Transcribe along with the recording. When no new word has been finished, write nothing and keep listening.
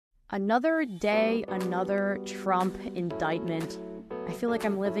Another day, another Trump indictment. I feel like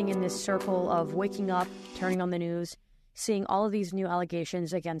I'm living in this circle of waking up, turning on the news, seeing all of these new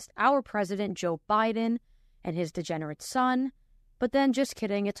allegations against our president, Joe Biden, and his degenerate son. But then, just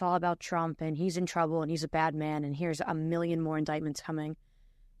kidding, it's all about Trump, and he's in trouble, and he's a bad man, and here's a million more indictments coming.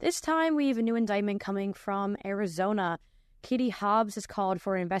 This time, we have a new indictment coming from Arizona. Katie Hobbs has called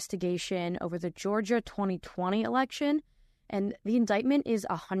for an investigation over the Georgia 2020 election. And the indictment is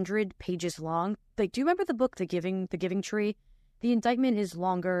 100 pages long. Like, do you remember the book, The Giving Tree? The indictment is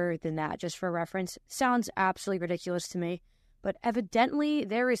longer than that, just for reference. Sounds absolutely ridiculous to me. But evidently,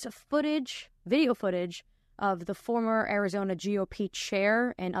 there is video footage, of the former Arizona GOP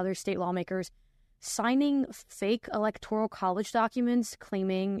chair and other state lawmakers signing fake electoral college documents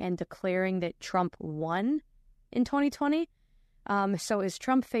claiming and declaring that Trump won in 2020. So as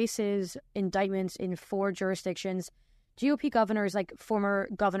Trump faces indictments in 4 jurisdictions, GOP governors, like former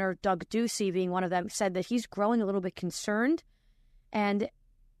Governor Doug Ducey being one of them, said that he's growing a little bit concerned. And,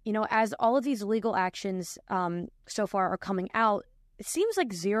 you know, as all of these legal actions so far are coming out, it seems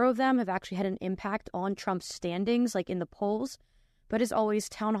like 0 of them have actually had an impact on Trump's standings, like in the polls. But as always,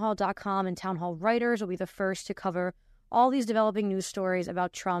 townhall.com and Town Hall writers will be the first to cover all these developing news stories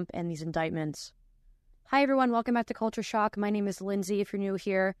about Trump and these indictments. Hi, everyone. Welcome back to Culture Shock. My name is Lindsay, if you're new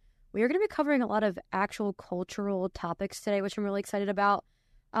here. We are going to be covering a lot of actual cultural topics today, which I'm really excited about.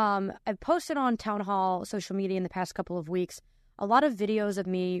 I've posted on Town Hall social media in the past couple of weeks a lot of videos of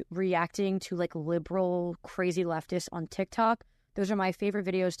me reacting to like liberal, crazy leftists on TikTok. Those are my favorite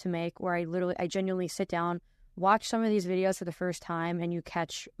videos to make, where I genuinely sit down, watch some of these videos for the first time, and you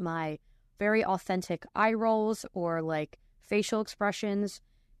catch my very authentic eye rolls or like facial expressions.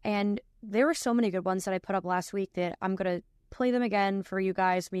 And there were so many good ones that I put up last week that I'm going to play them again for you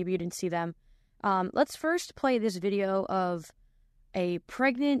guys. Maybe you didn't see them. Let's first play this video of a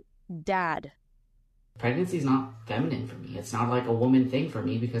pregnant dad. Pregnancy is not feminine for me. It's not like a woman thing for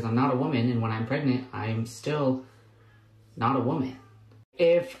me because I'm not a woman, and when I'm pregnant, I'm still not a woman.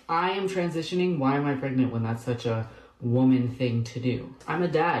 If I am transitioning, why am I pregnant when that's such a woman thing to do? I'm a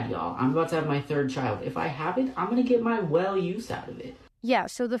dad, y'all. I'm about to have my 3rd child. If I have it, I'm going to get my well use out of it. Yeah,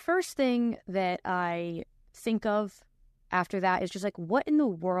 so the first thing that I think of after that is just like, what in the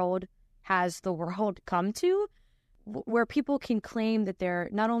world has the world come to where people can claim that they're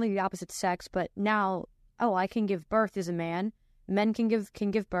not only the opposite sex, but now, I can give birth as a man. Men can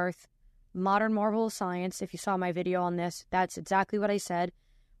give birth. Modern marvel of science. If you saw my video on this, that's exactly what I said.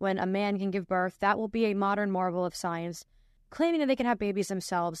 When a man can give birth, that will be a modern marvel of science. Claiming that they can have babies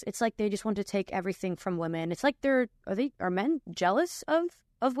themselves, it's like they just want to take everything from women. It's like are men jealous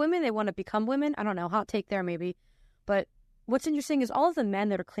of women? They want to become women? I don't know. Hot take there maybe. But what's interesting is all of the men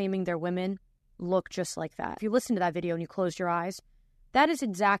that are claiming they're women look just like that. If you listen to that video and you close your eyes, that is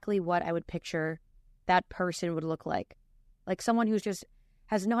exactly what I would picture that person would look like. Like someone who's just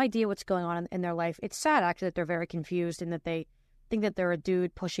has no idea what's going on in their life. It's sad, actually, that they're very confused and that they think that they're a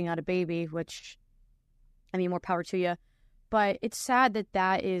dude pushing out a baby, which, I mean, more power to you. But it's sad that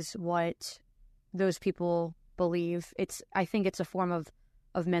that is what those people believe. I think it's a form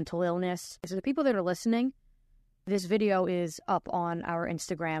of mental illness. So the people that are listening, this video is up on our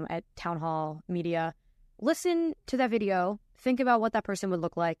Instagram at Town Hall Media. Listen to that video, think about what that person would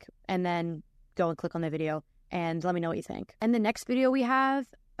look like, and then go and click on the video and let me know what you think. And the next video we have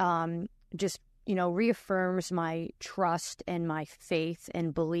just, reaffirms my trust and my faith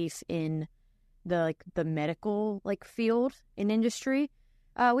and belief in the medical field and industry.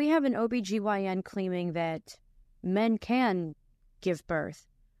 We have an OBGYN claiming that men can give birth.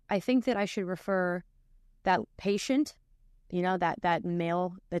 I think that I should refer that patient, that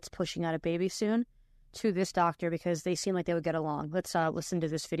male that's pushing out a baby soon, to this doctor because they seem like they would get along. Let's listen to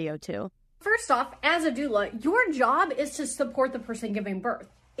this video too. First off, as a doula, your job is to support the person giving birth.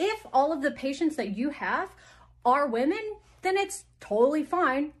 If all of the patients that you have are women, then it's totally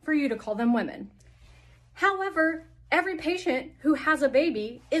fine for you to call them women. However, every patient who has a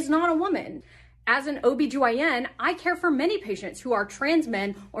baby is not a woman. As an OBGYN, I care for many patients who are trans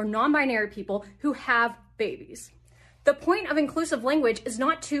men or non-binary people who have babies. The point of inclusive language is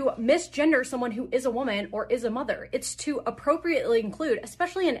not to misgender someone who is a woman or is a mother. It's to appropriately include,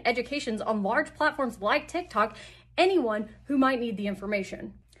 especially in educations on large platforms like TikTok, anyone who might need the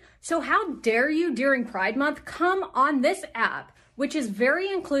information. So how dare you during Pride Month come on this app, which is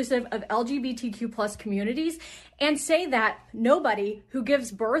very inclusive of LGBTQ plus communities, and say that nobody who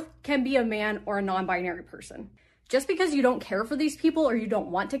gives birth can be a man or a non-binary person. Just because you don't care for these people or you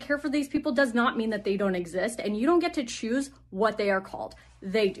don't want to care for these people does not mean that they don't exist, and you don't get to choose what they are called.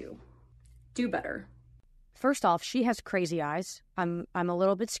 They do. Do better. first off, she has crazy eyes. I'm a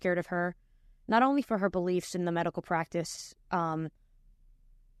little bit scared of her, not only for her beliefs in the medical practice,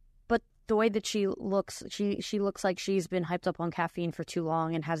 but the way that she looks. She looks like she's been hyped up on caffeine for too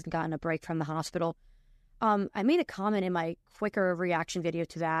long and hasn't gotten a break from the hospital. I made a comment in my quicker reaction video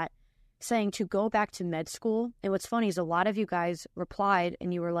to that, saying to go back to med school. And what's funny is a lot of you guys replied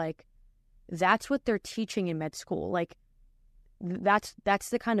and you were like, that's what they're teaching in med school. Like, that's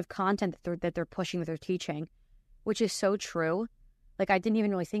the kind of content that they're pushing, that they're teaching, which is so true. Like, I didn't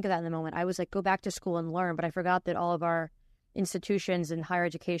even really think of that in the moment. I was like, go back to school and learn, but I forgot that all of our institutions in higher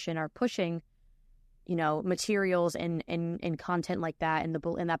education are pushing, you know, materials and content like that in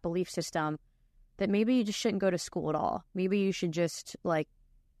that belief system, that maybe you just shouldn't go to school at all. Maybe you should just like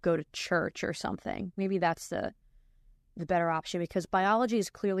go to church or something. Maybe that's the better option, because biology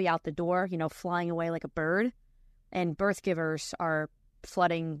is clearly out the door, you know, flying away like a bird, and birth givers are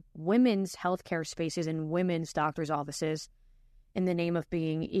flooding women's healthcare spaces and women's doctors' offices in the name of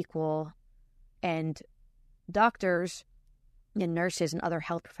being equal. And doctors and nurses and other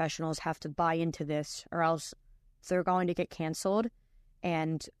health professionals have to buy into this, or else they're going to get canceled.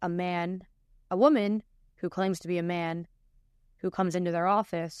 And a woman who claims to be a man who comes into their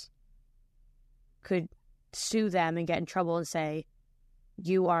office could sue them and get in trouble and say,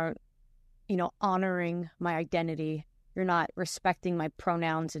 you aren't, you know, honoring my identity. You're not respecting my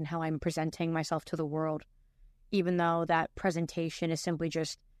pronouns and how I'm presenting myself to the world, even though that presentation is simply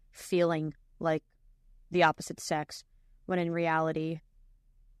just feeling like the opposite sex, when in reality,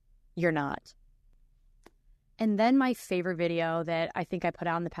 you're not. And then my favorite video that I think I put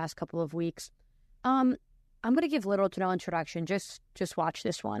out in the past couple of weeks, I'm going to give little to no introduction. Just watch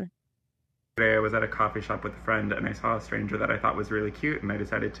this one. Today I was at a coffee shop with a friend and I saw a stranger that I thought was really cute, and I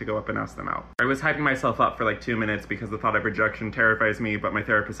decided to go up and ask them out. I was hyping myself up for like 2 minutes because the thought of rejection terrifies me, but my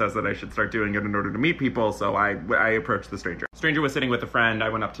therapist says that I should start doing it in order to meet people, so I approached the stranger. Stranger was sitting with a friend. I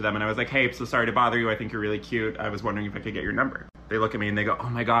went up to them and I was like, hey, I'm so sorry to bother you. I think you're really cute. I was wondering if I could get your number. They look at me and they go, oh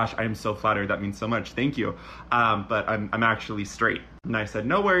my gosh, I am so flattered. That means so much. Thank you. But I'm actually straight. And I said,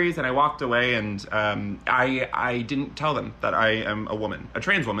 no worries. And I walked away, and I didn't tell them that I am a woman, a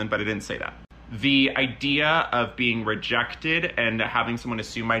trans woman, but I didn't say that. The idea of being rejected and having someone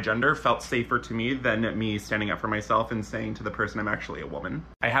assume my gender felt safer to me than me standing up for myself and saying to the person I'm actually a woman.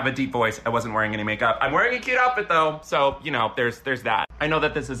 I have a deep voice. I wasn't wearing any makeup. I'm wearing a cute outfit though, so, you know, there's that. I know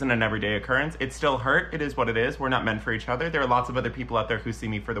that this isn't an everyday occurrence. It still hurt. It is what it is. We're not meant for each other. There are lots of other people out there who see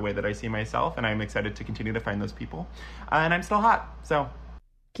me for the way that I see myself, and I'm excited to continue to find those people. And I'm still hot, so.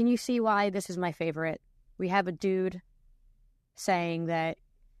 Can you see why this is my favorite? We have a dude saying that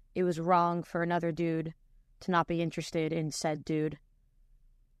it was wrong for another dude to not be interested in said dude.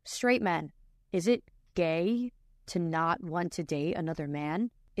 Straight men, is it gay to not want to date another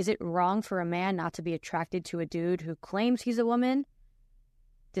man? Is it wrong for a man not to be attracted to a dude who claims he's a woman,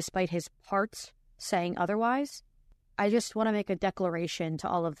 despite his parts saying otherwise? I just want to make a declaration to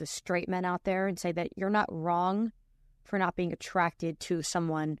all of the straight men out there and say that you're not wrong for not being attracted to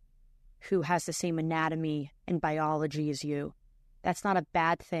someone who has the same anatomy and biology as you. That's not a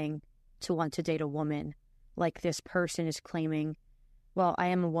bad thing to want to date a woman. Like this person is claiming, well, I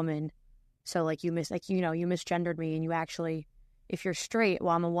am a woman, so like you misgendered me, and you actually, if you're straight,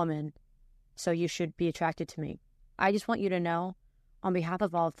 well, I'm a woman, so you should be attracted to me. I just want you to know, on behalf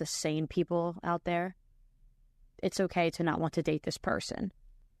of all of the sane people out there, it's okay to not want to date this person.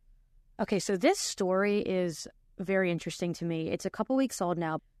 Okay, so this story is very interesting to me. It's a couple weeks old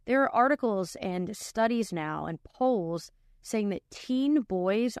now. There are articles and studies now and polls saying that teen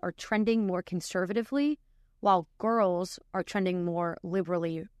boys are trending more conservatively while girls are trending more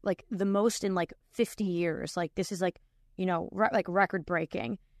liberally, like the most in like 50 years. Like this is like, you know, like record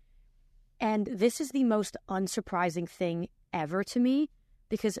breaking. And this is the most unsurprising thing ever to me,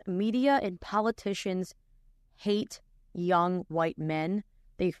 because media and politicians hate young white men.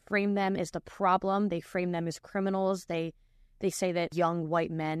 They frame them as the problem. They frame them as criminals. They say that young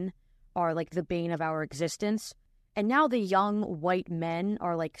white men are like the bane of our existence. And now the young white men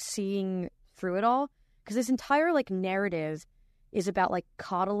are like seeing through it all, because this entire like narrative is about like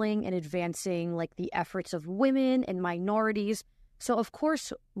coddling and advancing like the efforts of women and minorities. So of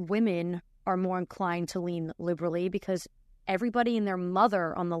course women are more inclined to lean liberally, because everybody and their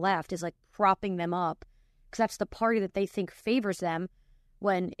mother on the left is like propping them up, because that's the party that they think favors them,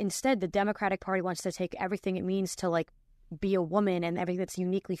 when instead the Democratic Party wants to take everything it means to like be a woman and everything that's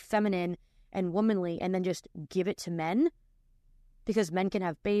uniquely feminine and womanly and then just give it to men, because men can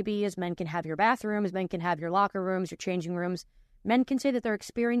have babies, men can have your bathrooms, men can have your locker rooms, your changing rooms. Men can say that they're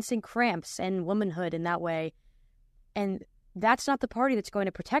experiencing cramps and womanhood in that way. And that's not the party that's going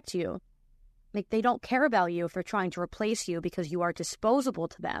to protect you. Like, they don't care about you if they're trying to replace you because you are disposable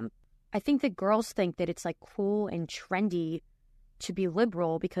to them. I think that girls think that it's like cool and trendy to be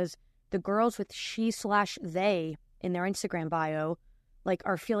liberal because the girls with she/they in their Instagram bio like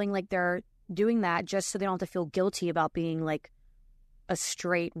are feeling like they're doing that just so they don't have to feel guilty about being like a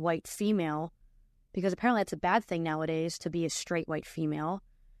straight white female, because apparently that's a bad thing nowadays to be a straight white female.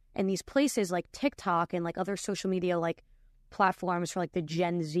 And these places like TikTok and like other social media like platforms for like the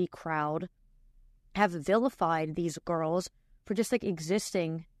Gen Z crowd have vilified these girls for just like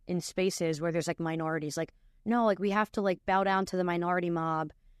existing in spaces where there's like minorities. Like, no, like we have to like bow down to the minority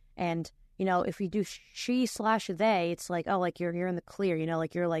mob. And, you know, if we do she/they, it's like, oh, like you're in the clear, you know,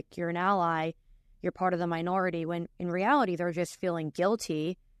 like you're an ally, you're part of the minority, when in reality they're just feeling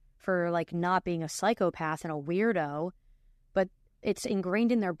guilty for like not being a psychopath and a weirdo. But it's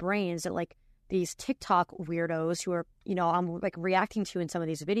ingrained in their brains that like these TikTok weirdos who are, you know, I'm like reacting to in some of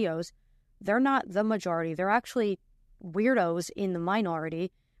these videos, they're not the majority. They're actually weirdos in the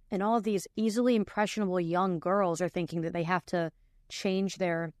minority. And all of these easily impressionable young girls are thinking that they have to change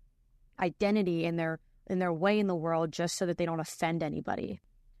their identity and their way in the world just so that they don't offend anybody.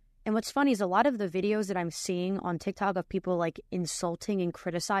 And what's funny is a lot of the videos that I'm seeing on TikTok of people like insulting and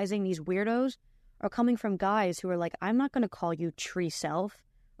criticizing these weirdos are coming from guys who are like, I'm not going to call you tree self,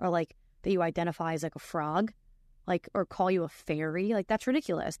 or like that you identify as like a frog, like, or call you a fairy. Like, that's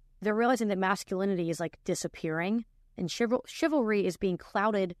ridiculous. They're realizing that masculinity is like disappearing, and chivalry is being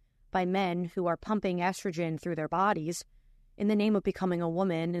clouded by men who are pumping estrogen through their bodies in the name of becoming a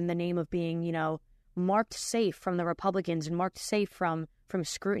woman, in the name of being, you know, marked safe from the Republicans and marked safe from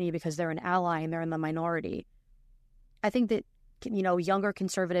scrutiny because they're an ally and they're in the minority. I think that, you know, younger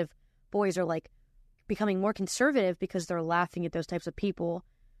conservative boys are like becoming more conservative because they're laughing at those types of people.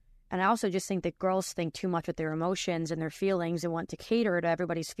 And I also just think that girls think too much with their emotions and their feelings and want to cater to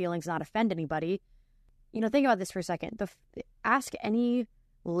everybody's feelings, not offend anybody. You know, think about this for a second. Ask any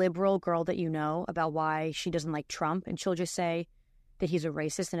liberal girl that you know about why she doesn't like Trump, and she'll just say that he's a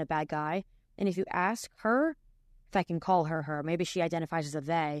racist and a bad guy. And if you ask her, if I can call her, maybe she identifies as a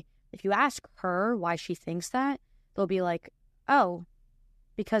they. If you ask her why she thinks that, they'll be like, oh,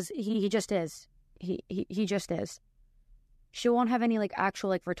 because he just is. He just is. She won't have any like actual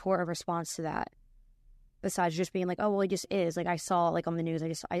like retort or response to that, besides just being like, oh, well, he just is. Like, I saw like on the news,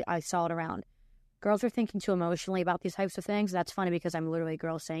 I saw it around. Girls are thinking too emotionally about these types of things. That's funny because I'm literally a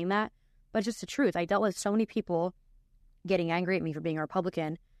girl saying that, but it's just the truth. I dealt with so many people getting angry at me for being a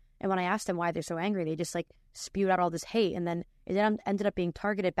Republican, and when I asked them why they're so angry, they just like spewed out all this hate, and then it ended up being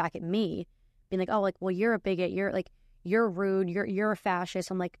targeted back at me, being like, oh, like, well, you're a bigot, you're rude, you're a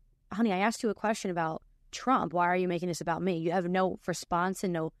fascist. I'm like, honey, I asked you a question about Trump. Why are you making this about me? You have no response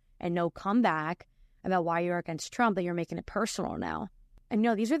and no comeback about why you're against Trump, that you're making it personal now. And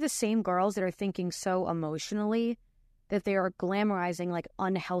no, these are the same girls that are thinking so emotionally that they are glamorizing like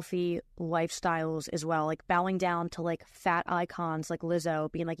unhealthy lifestyles as well, like bowing down to like fat icons like Lizzo,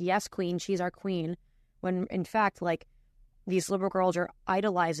 being like, yes, queen, she's our queen, when in fact, like, these liberal girls are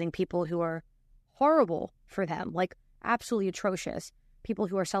idolizing people who are horrible for them, like absolutely atrocious. People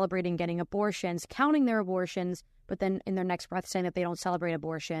who are celebrating getting abortions, counting their abortions, but then in their next breath saying that they don't celebrate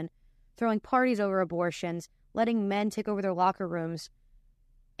abortion, throwing parties over abortions, letting men take over their locker rooms,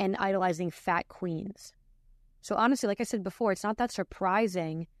 and idolizing fat queens. So honestly, like I said before, it's not that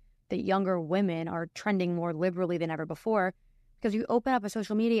surprising that younger women are trending more liberally than ever before, because you open up a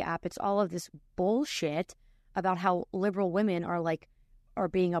social media app, it's all of this bullshit about how liberal women are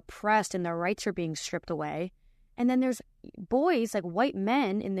being oppressed and their rights are being stripped away. And then there's boys, like white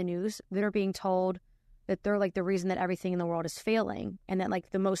men in the news, that are being told that they're like the reason that everything in the world is failing, and that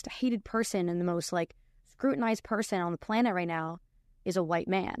like the most hated person and the most like scrutinized person on the planet right now is a white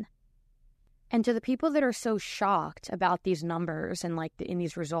man. And to the people that are so shocked about these numbers and like in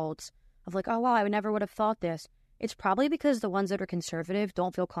these results of like, oh wow, I never would have thought this, it's probably because the ones that are conservative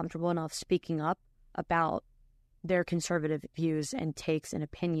don't feel comfortable enough speaking up about their conservative views and takes and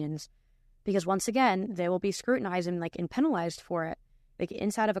opinions, because once again they will be scrutinized and penalized for it, like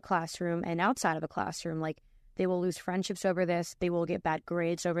inside of a classroom and outside of a classroom. Like, they will lose friendships over this, they will get bad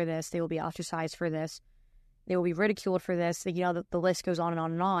grades over this, they will be ostracized for this, they will be ridiculed for this. You know, the list goes on and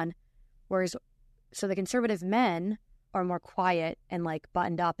on and on. Whereas, so the conservative men are more quiet and like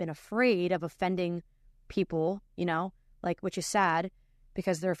buttoned up and afraid of offending people, you know, like, which is sad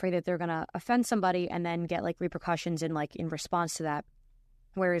because they're afraid that they're going to offend somebody and then get like repercussions in response to that.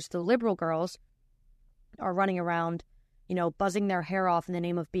 Whereas the liberal girls are running around, you know, buzzing their hair off in the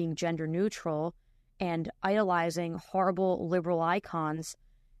name of being gender neutral and idolizing horrible liberal icons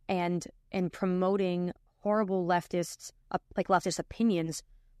and promoting horrible leftist opinions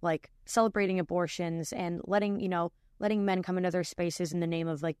like celebrating abortions and letting men come into their spaces in the name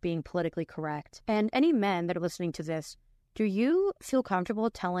of like being politically correct. And any men that are listening to this, do you feel comfortable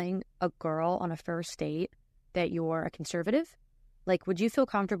telling a girl on a first date that you're a conservative? Like, would you feel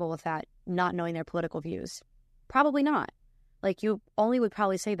comfortable with that, not knowing their political views? Probably not. Like, you only would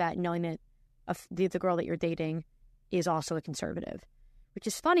probably say that knowing that the girl that you're dating is also a conservative. Which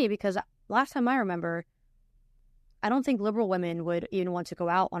is funny because last time I remember, I don't think liberal women would even want to go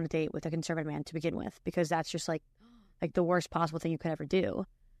out on a date with a conservative man to begin with, because that's just like the worst possible thing you could ever do.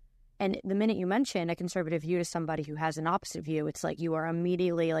 And the minute you mention a conservative view to somebody who has an opposite view, it's like you are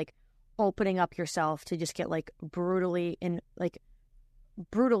immediately like opening up yourself to just get like brutally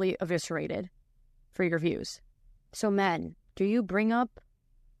eviscerated for your views. So men, do you bring up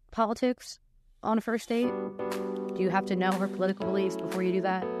politics on a first date? Do you have to know her political beliefs before you do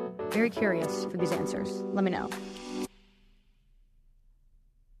that? Very curious for these answers. Let me know.